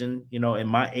position, in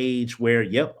my age where,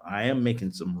 yep, I am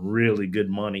making some really good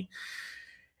money,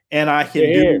 and I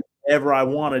can do Here, whatever I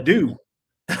want to do,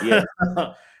 yeah,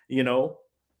 you know.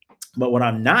 But what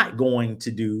I'm not going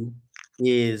to do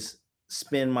is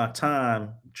spend my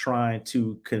time trying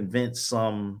to convince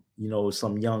some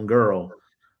young girl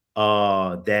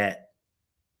that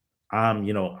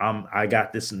I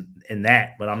got this and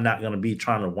that, but I'm not gonna be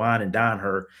trying to wine and dine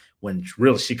her when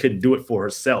really she couldn't do it for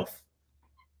herself.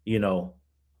 You know,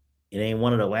 it ain't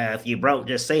one of the, well, if you broke,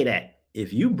 just say that.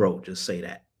 If you broke, just say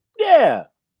that. yeah.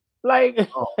 Like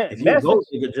Oh, if you a message gold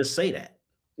digger, just say that.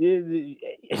 is-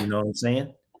 You know what I'm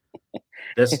saying?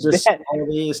 That's just that all there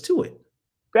is to it.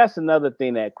 that's another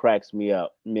thing that cracks me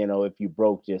up. If you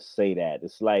broke, just say that.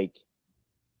 It's like,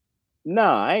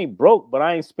 nah, I ain't broke, but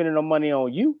I ain't spending no money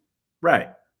on you. Right.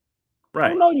 I don't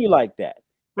Right. know you like that.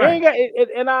 You Right. ain't got it,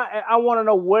 and I want to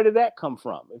know where did that come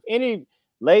from? If any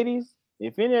ladies,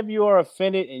 If any of you are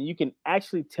offended and you can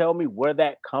actually tell me where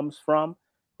that comes from,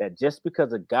 that just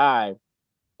because a guy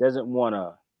doesn't want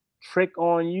to trick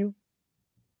on you,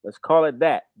 let's call it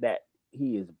that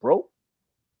he is broke.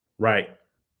 Right.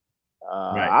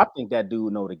 Right. I think that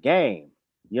dude know the game.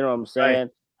 You know what I'm Right. saying?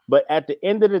 But at the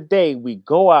end of the day, we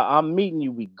go out. I'm meeting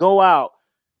you. We go out.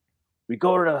 We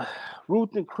go to the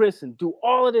Ruth and Chris and do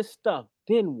all of this stuff.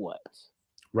 Then what?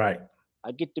 Right.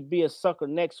 I get to be a sucker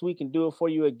next week and do it for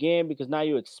you again because now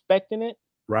you're expecting it.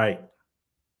 Right.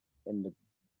 In the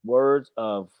words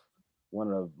of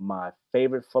one of my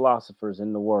favorite philosophers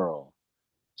in the world,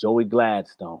 Joey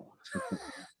Gladstone,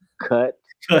 cut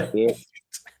it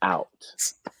out.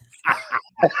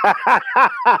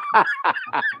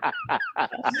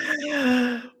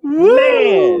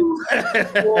 Man, Woo!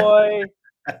 boy,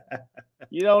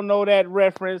 you don't know that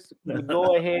reference?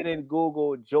 Go ahead and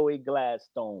Google Joey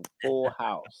Gladstone, Full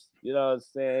House. You know what I'm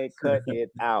saying? Cut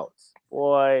it out,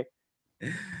 boy.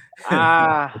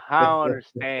 I don't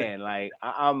understand. Like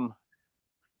I'm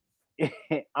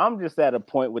just at a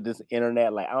point with this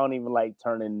internet. Like I don't even like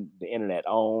turning the internet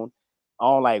on. I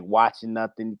don't like watching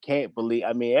nothing. Can't believe.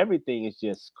 I mean, everything is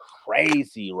just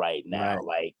crazy right now. Right.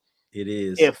 Like It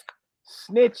is. if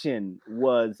snitching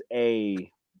was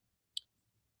a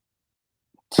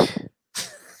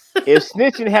if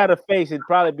snitching had a face, it'd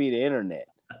probably be the internet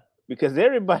because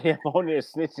everybody on there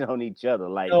snitching on each other.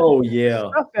 Like Oh the yeah.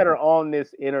 stuff that are on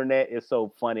this internet is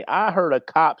so funny. I heard a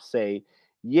cop say,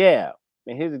 "Yeah,"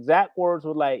 and his exact words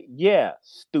were like, "Yeah,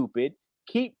 stupid.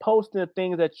 Keep posting the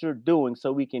things that you're doing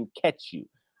so we can catch you."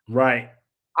 Right.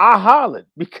 I hollered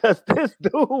because this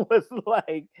dude was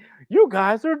like, "You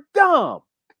guys are dumb.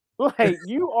 Like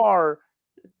you are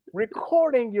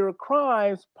recording your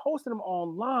crimes, posting them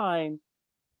online,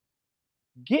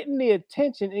 getting the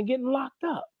attention, and getting locked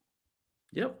up."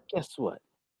 Yep. Guess what?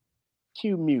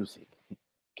 Cue music.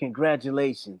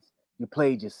 Congratulations, you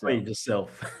played yourself. Played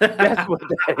yourself. That's what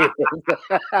that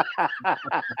is.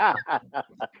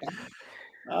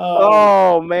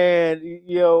 Oh, Oh man,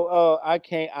 I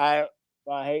can't. I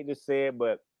hate to say it,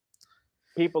 but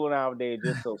people nowadays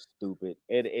just so stupid.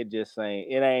 It just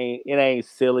ain't. It ain't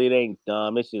silly. It ain't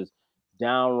dumb. It's just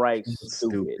downright stupid.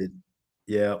 stupid.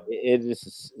 Yeah. It just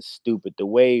is stupid. The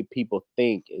way people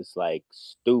think is like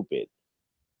stupid.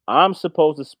 I'm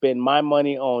supposed to spend my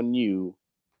money on you.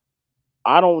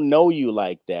 I don't know you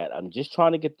like that. I'm just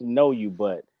trying to get to know you,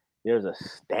 but there's a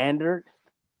standard.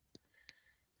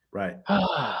 Right.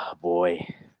 Ah, boy.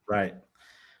 Right.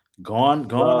 Gone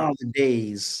Well, are the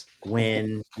days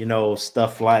when,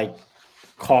 stuff like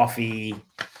coffee,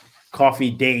 coffee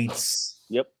dates,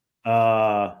 yep.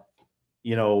 uh,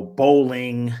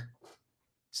 bowling,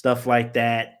 stuff like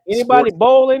that. Anybody Sports.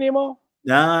 bowl anymore?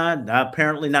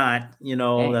 Apparently not.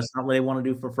 Dang. That's not what they want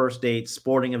to do for first dates.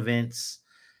 Sporting events,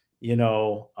 you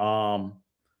know, um,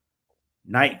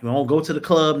 night. We don't go to the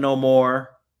club no more.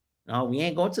 No, we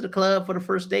ain't going to the club for the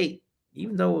first date,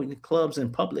 even though the club's in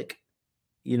public.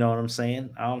 You know what I'm saying?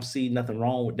 I don't see nothing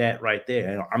wrong with that right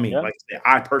there. I mean, Yeah. like I said,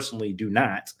 I personally do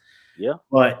not. Yeah.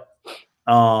 But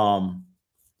um,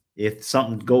 if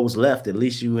something goes left, at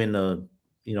least you in the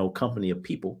company of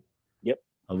people, Yep.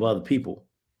 of other people.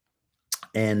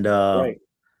 And Right.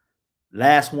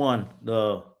 last one,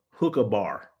 the hookah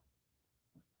bar.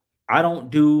 I don't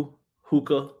do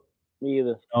hookah. Me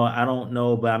either. I don't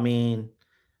know, but I mean,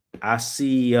 I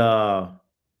see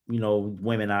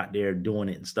women out there doing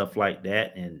it and stuff like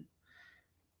that, and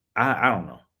I don't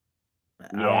know.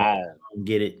 Yeah. I don't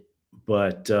get it.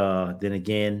 But then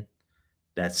again,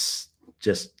 that's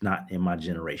just not in my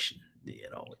generation.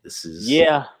 This is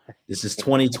Yeah.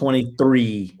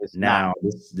 2023 It's not. now.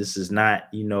 This is not,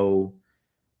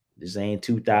 this ain't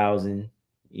 2000.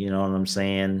 You know what I'm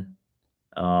saying?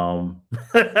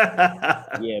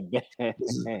 Yeah. This is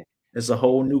It's it's a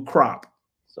whole new crop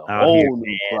a out here, whole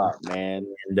new crop, man.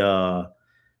 and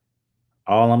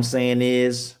all I'm saying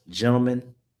is,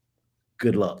 gentlemen,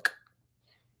 good luck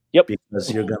Yep.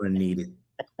 because you're gonna need it.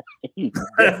 You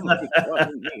definitely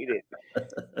gonna need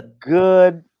it.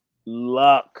 Good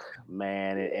luck,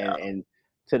 man. And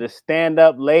to the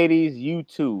stand-up ladies, you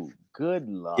too. Good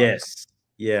luck. Yes.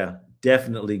 Yeah.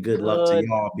 Definitely good luck to Good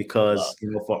y'all luck. because,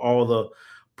 for all the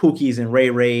Pookies and Ray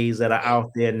Rays that are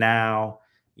out there now,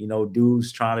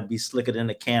 dudes trying to be slicker than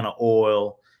a can of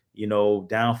oil,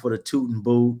 down for the toot and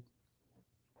boot,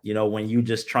 when you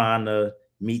just trying to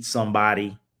meet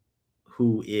somebody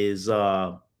who is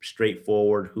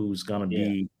straightforward, who's gonna Yeah.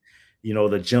 be,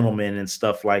 the gentleman and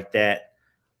stuff like that.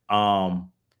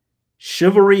 Um,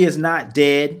 Chivalry is not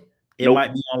dead. It Nope.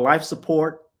 might be on life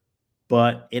support,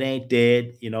 but it ain't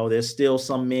dead. There's still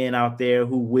some men out there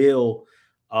who will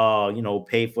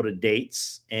pay for the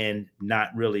dates and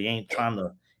not really ain't trying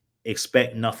to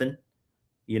expect nothing,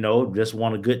 just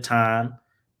want a good time.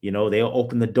 They'll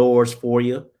open the doors for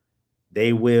you.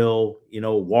 They will,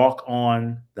 walk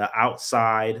on the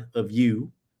outside of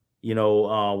you,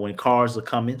 when cars are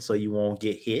coming so you won't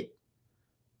get hit.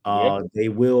 Yeah. They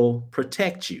will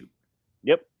protect you.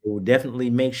 Yep. They will definitely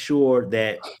make sure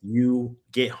that you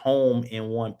get home in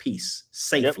one piece Yep.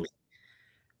 safely.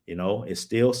 It's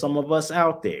still some of us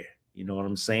out there. You know what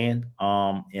I'm saying?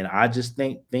 And I just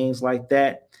think things like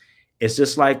that, it's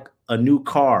just like a new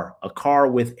car, a car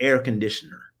with air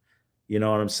conditioner. You know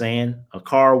what I'm saying? A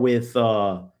car with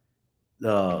the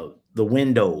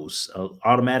windows,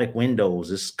 automatic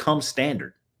windows. It's come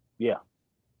standard. Yeah.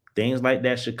 Things like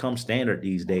that should come standard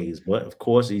these days. But of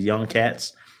course, these young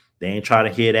cats, they ain't try to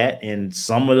hear that. And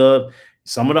some of the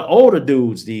older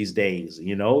dudes these days,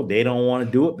 they don't want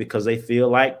to do it because they feel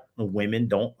like the women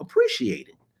don't appreciate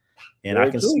it. And I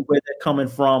Very can see true. where they're coming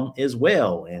from as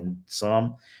well. And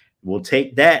some will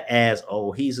take that as,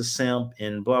 oh, he's a simp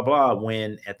and blah blah.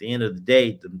 When at the end of the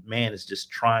day, the man is just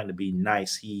trying to be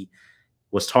nice. He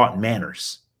was taught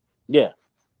manners. Yeah.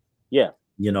 Yeah.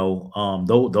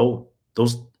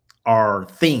 Those are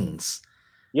things.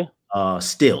 Yeah.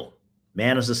 Still,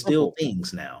 manners are still Simple.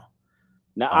 things now.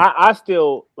 Now Uh, I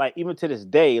still like even to this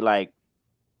day, like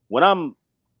when I'm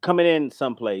coming in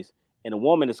someplace and a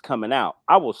woman is coming out,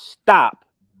 I will stop,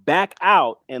 back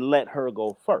out, and let her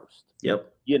go first. yep.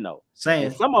 You know,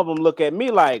 and Same. some of them look at me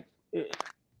like,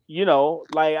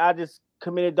 like I just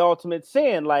committed the ultimate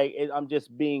sin. Like I'm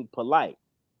just being polite.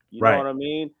 You know Right. what I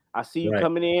mean? I see you Right.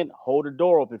 coming in, hold the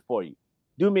door open for you.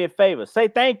 Do me a favor, say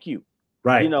thank you. You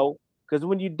Right. know, because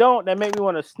when you don't, that make me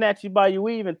want to snatch you by your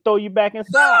weave and throw you back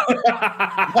inside.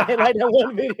 Like that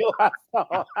one video I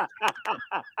saw.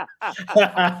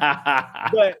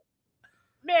 But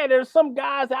man, there's some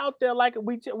guys out there like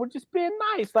we're just being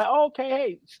nice. Like, okay,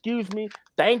 hey, excuse me,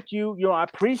 thank you. I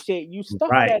appreciate you, stuff of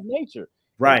Right. that nature.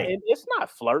 And, Right. and it's not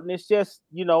flirting. It's just,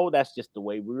 that's just the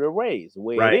way we were raised, the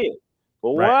way it Right. is.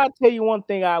 But what Right. I tell you one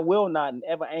thing I will not and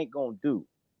ever ain't gonna do,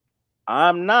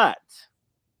 I'm not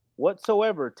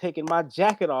whatsoever taking my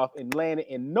jacket off and laying it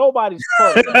in nobody's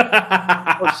purse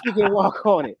so she can walk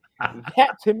on it.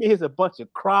 That to me is a bunch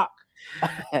of crock.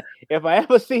 If I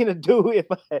ever seen a dude,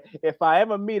 if I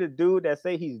ever meet a dude that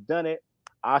say he's done it,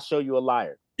 I'll show you a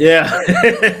liar. Yeah.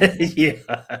 Yeah.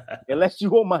 Unless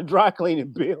you want my dry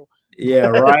cleaning bill, Yeah.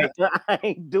 Right. I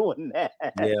ain't doing that.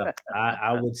 Yeah.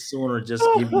 I would sooner just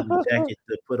give you the jacket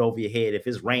to put over your head if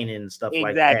it's raining and stuff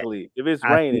like that. Exactly. If it's I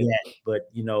do raining, that,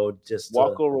 but just to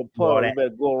walk over a do all puddle. You that,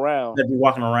 better go around. let me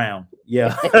walking around.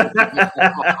 Yeah.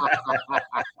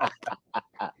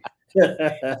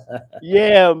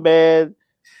 Yeah, man.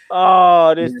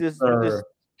 Oh, this Yes, this this sir.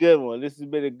 good one. This has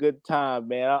been a good time,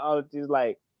 man. I was just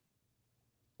like,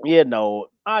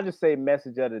 I just say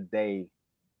message of the day.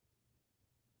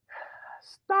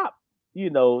 Stop,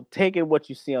 taking what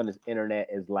you see on this internet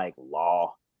as like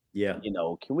law. Yeah.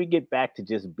 Can we get back to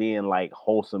just being like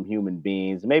wholesome human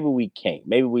beings? Maybe we can't.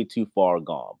 Maybe we're too far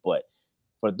gone. But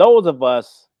for those of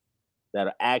us that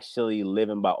are actually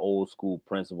living by old school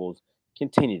principles,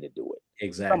 continue to do it.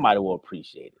 Exactly. Somebody will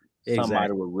appreciate it. Somebody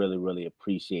Exactly. will really, really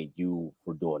appreciate you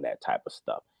for doing that type of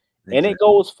stuff. And it Exactly.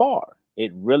 goes far.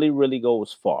 It really, really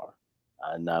goes far.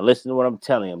 Now, listen to what I'm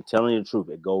telling you. I'm telling you the truth.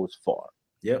 It goes far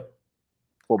Yep.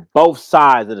 for both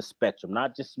sides of the spectrum,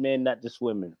 not just men, not just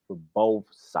women, for both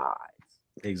sides.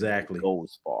 It Exactly.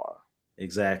 goes far.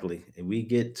 Exactly. And we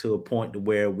get to a point to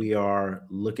where we are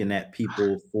looking at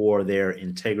people for their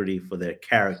integrity, for their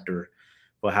character,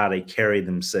 for how they carry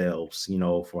themselves,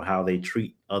 for how they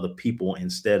treat other people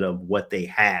instead of what they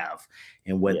have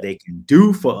and what Yeah. they can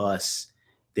do for us,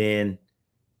 then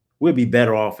we'll be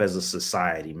better off as a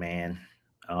society, man.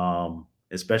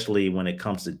 Especially when it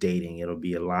comes to dating, it'll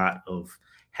be a lot of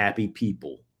happy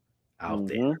people out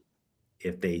there Hmm.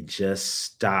 if they just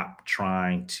stop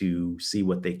trying to see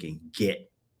what they can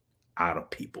get out of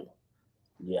people.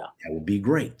 Yeah. That would be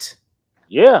great,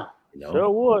 Yeah. you Sure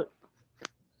know. would.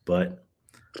 But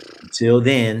until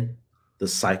then, the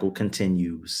cycle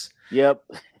continues. Yep.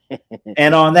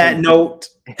 And on that and note,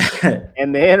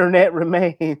 and the internet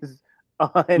remains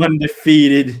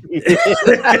undefeated. undefeated.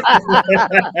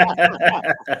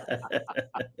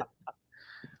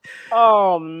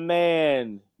 Oh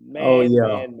man, Oh man, yeah,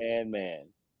 man, man, man.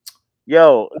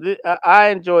 Yo, I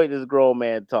enjoyed this grown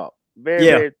man talk. Very,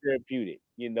 yeah. very therapeutic.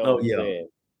 You know Oh what I'm yeah. saying?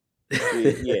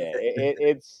 Yeah,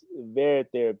 it's very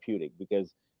therapeutic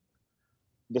because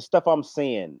the stuff I'm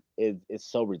seeing is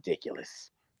so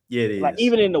ridiculous. Yeah, it Like is.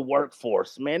 even in the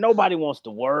workforce, man, nobody wants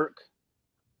to work.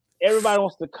 everybody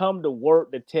wants to come to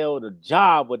work to tell the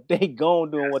job what they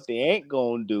gonna do and what they ain't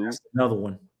gonna do. That's another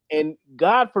one. And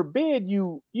God forbid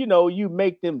you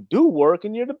make them do work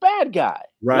and you're the bad guy.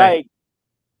 Right.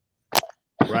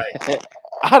 Like, Right.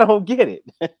 I don't get it.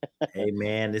 Hey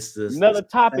man, it's Another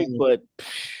topic, same. but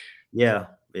Yeah,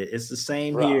 it's the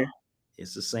same bruh, here.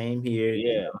 It's the same here.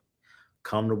 yeah,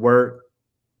 Come to work,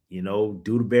 do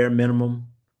the bare minimum,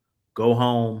 go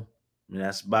home, and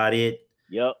that's about it.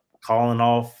 yep, Calling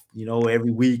off,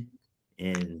 every week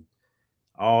and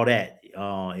all that.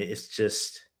 It's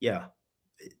just, yeah,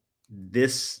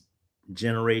 this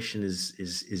generation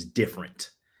is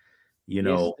different, you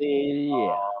this, know.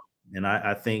 yeah, And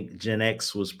I think Gen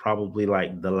X was probably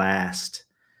like the last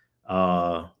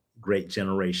uh great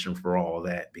generation for all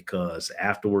that, because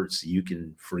afterwards you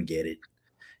can forget it.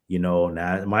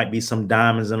 Now it might be some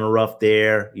diamonds in the rough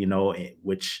there,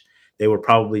 which they were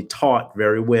probably taught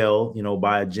very well,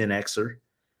 by a Gen Xer,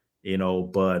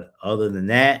 but other than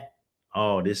that,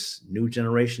 oh, this new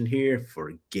generation here,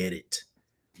 forget it.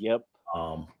 yep,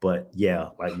 But yeah,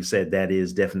 like you said, that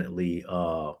is definitely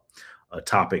a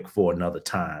topic for another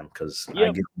time, because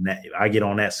yep. I get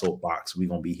on that soapbox. We're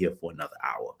gonna be here for another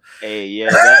hour. Hey,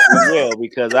 yeah, that we will,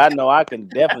 because I know I can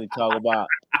definitely talk about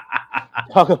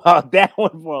that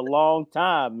one for a long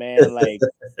time, man. Like,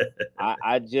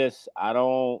 I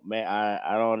don't, man,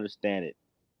 I don't understand it.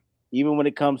 Even when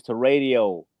it comes to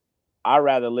radio, I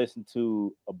rather listen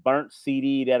to a burnt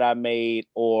CD that I made,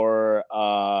 or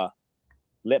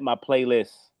let my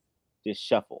playlist just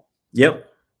shuffle. Yep.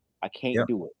 I can't Yep.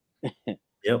 do it.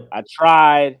 Yep. I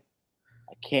tried.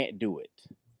 I can't do it.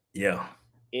 Yeah.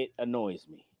 It annoys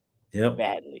me Yep.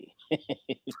 badly,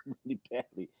 really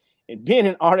badly. And being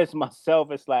an artist myself,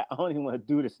 it's like I don't even want to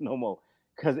do this no more,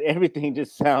 because everything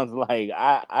just sounds like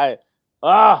I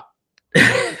ah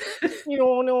you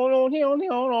don't know you don't know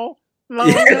no no no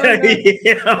no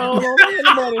Yeah. no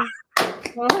anybody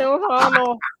no no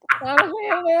no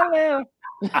no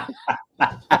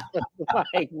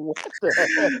like what the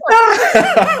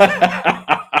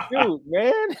dude,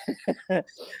 man.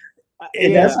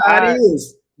 And that's how it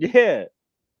is. Yeah.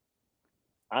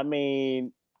 I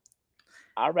mean,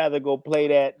 I'd rather go play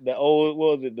the old,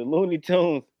 what was it, the Looney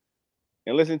Tunes,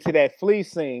 and listen to that flea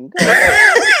sing.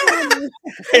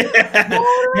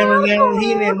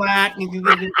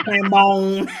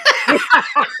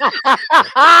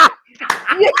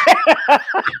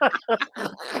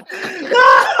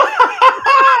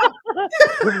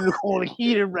 Put it in the corner,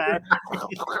 heat it right.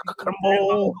 Come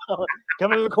on.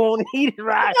 Come in the corner, heat it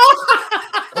right.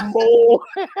 Come on.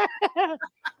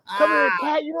 Come here,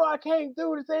 cat. You know I can't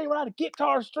do the thing without a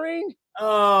guitar string.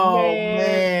 Oh Man.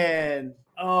 man.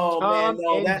 Oh man. Tom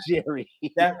No, and Jerry.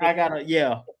 that I gotta,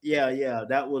 yeah.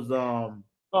 That was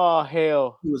Oh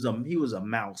hell. he was a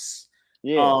mouse.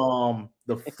 Yeah.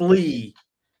 The flea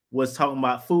was talking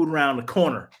about food around the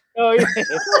corner. Oh yeah. Food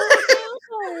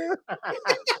around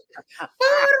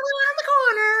the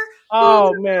corner.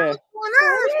 Oh man.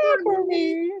 For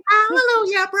me.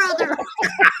 Hallelujah, brother.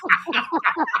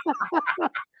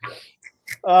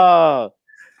 I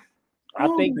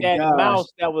Oh think my that gosh.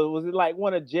 mouse that was it like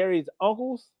one of Jerry's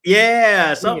uncles?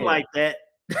 Yeah, something Yeah. like that.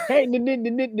 Hey, the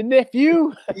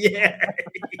nephew. Yeah.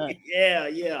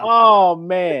 Yeah. Oh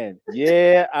man.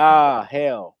 Yeah. Ah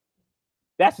hell.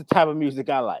 That's the type of music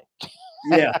I like.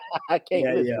 Yeah. I can't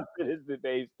Yeah. listen to this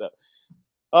today stuff.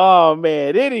 Oh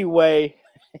man. Anyway,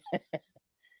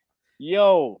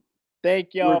 yo,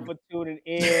 thank y'all for tuning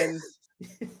in.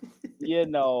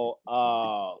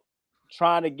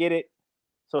 Trying to get it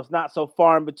so it's not so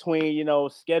far in between.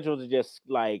 Schedules are just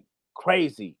like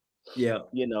crazy. Yeah.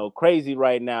 Crazy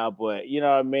right now. But you know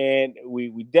what I mean?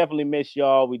 We definitely miss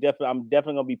y'all. I'm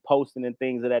definitely gonna be posting and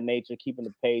things of that nature, keeping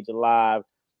the page alive.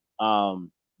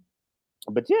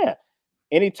 But yeah,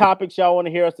 any topics y'all want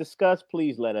to hear us discuss,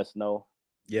 please let us know.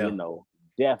 Yeah.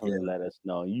 Definitely let us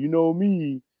know. You know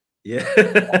me. Yeah.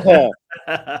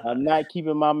 I'm not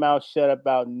keeping my mouth shut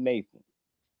about Nathan.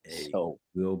 Hey, So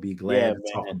we'll be glad to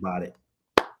talk about it.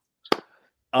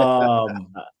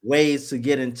 Ways to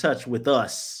get in touch with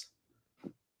us.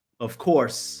 Of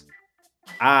course,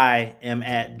 I am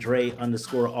at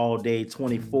Dre_all day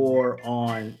 24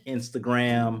 on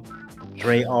Instagram,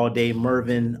 Dre All Day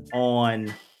Mervin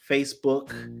on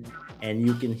Facebook, and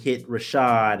you can hit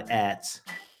Rashad at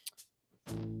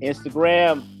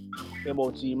Instagram,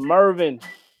 MOG Mervin.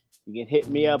 You can hit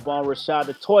me up on Rashad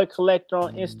the Toy Collector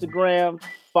on Instagram.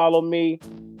 Follow me.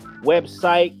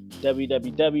 Website,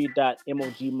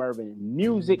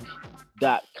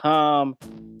 www.mogmervinmusic.com.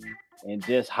 And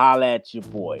just holla at your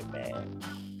boy, man.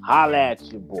 Holla at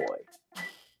your boy.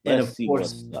 Let's see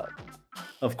what's up.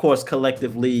 Of course,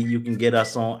 collectively, you can get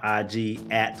us on IG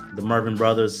at the Mervin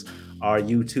Brothers. Our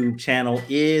YouTube channel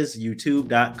is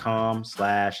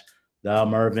youtube.com/the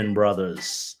Mervin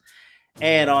Brothers.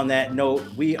 And on that note,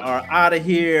 we are out of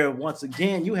here. Once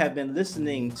again, you have been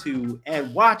listening to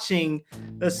and watching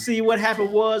the See What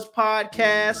Happened Was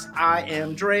podcast. I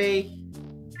am Dre.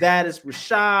 That is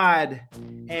Rashad.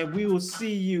 And we will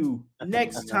see you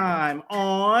next time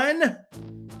on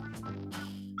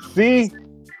See?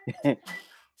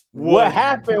 What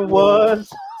happened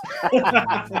was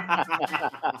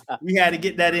we had to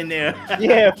get that in there.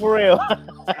 Yeah, for real.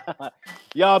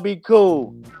 Y'all be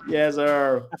cool. Yes,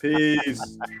 sir.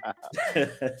 Peace.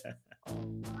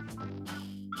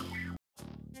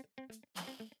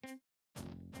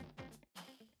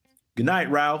 Good night,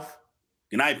 Ralph.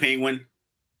 Good night, Penguin.